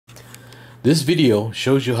This video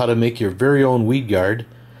shows you how to make your very own weed guard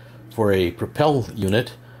for a Propel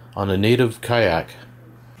unit on a Native Kayak.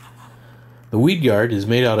 The weed guard is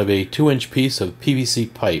made out of a 2-inch piece of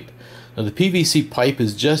PVC pipe. Now the PVC pipe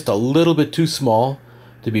is just a little bit too small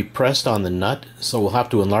to be pressed on the nut, so we'll have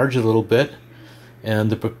to enlarge it a little bit. And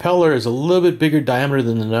the propeller is a little bit bigger diameter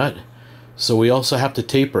than the nut, so we also have to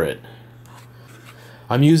taper it.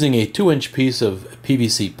 I'm using a 2-inch piece of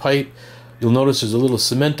PVC pipe. You'll notice there's a little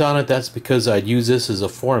cement on it. That's because I'd use this as a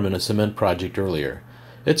form in a cement project earlier.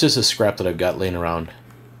 It's just a scrap that I've got laying around.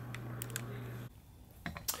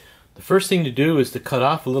 The first thing to do is to cut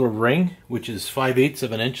off a little ring, which is 5/8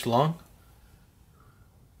 of an inch long.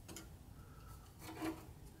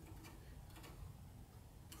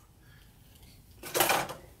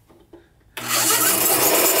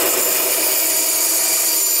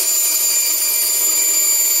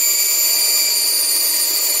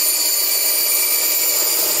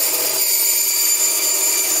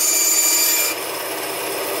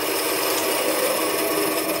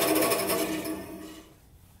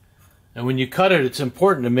 And when you cut it, it's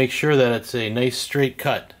important to make sure that it's a nice straight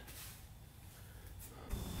cut.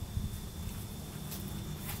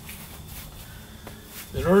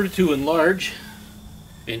 In order to enlarge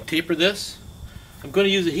and taper this, I'm going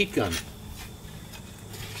to use a heat gun.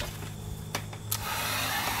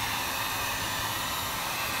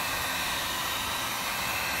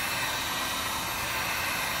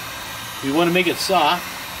 We want to make it soft,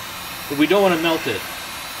 but we don't want to melt it.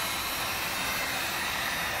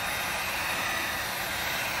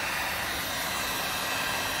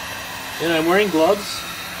 And I'm wearing gloves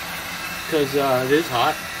because it is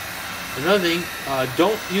hot. Another thing,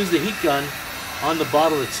 don't use the heat gun on the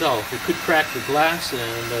bottle itself. It could crack the glass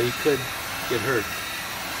and you could get hurt.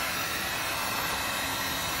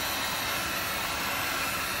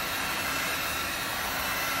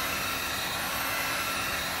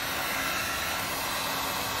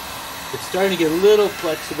 It's starting to get a little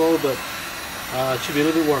flexible, but it should be a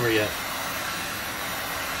little bit warmer yet.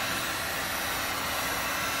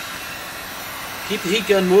 Keep the heat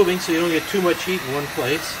gun moving so you don't get too much heat in one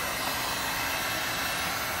place.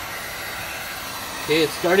 Okay,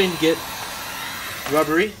 it's starting to get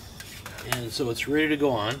rubbery, and so it's ready to go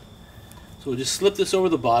on. So we'll just slip this over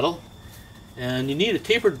the bottle, and you need a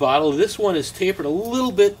tapered bottle. This one is tapered a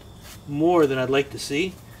little bit more than I'd like to see.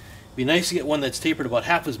 It'd be nice to get one that's tapered about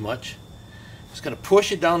half as much. Just kind of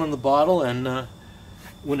push it down on the bottle, and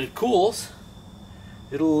when it cools,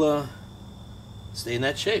 it'll stay in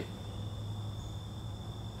that shape.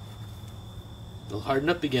 It'll harden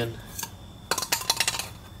up again.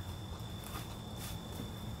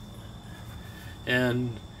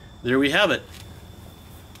 And there we have it.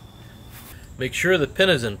 Make sure the pin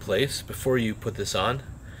is in place before you put this on.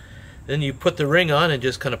 Then you put the ring on and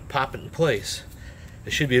just kind of pop it in place.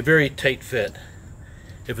 It should be a very tight fit.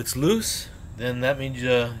 If it's loose, then that means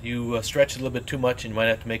you stretch it a little bit too much and you might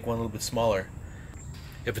have to make one a little bit smaller.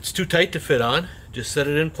 If it's too tight to fit on, just set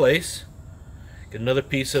it in place. Get another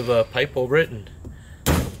piece of pipe over it and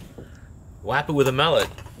whap it with a mallet.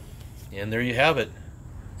 And there you have it.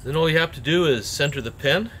 So then all you have to do is center the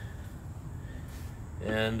pin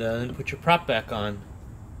and then put your prop back on.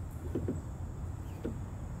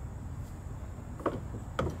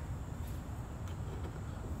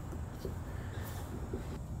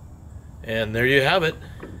 And there you have it.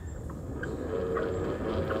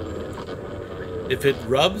 If it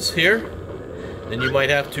rubs here, then you might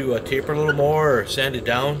have to taper a little more or sand it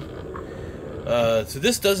down. So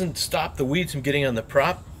this doesn't stop the weeds from getting on the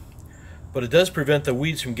prop, but it does prevent the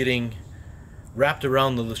weeds from getting wrapped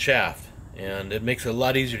around the shaft, and it makes it a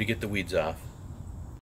lot easier to get the weeds off.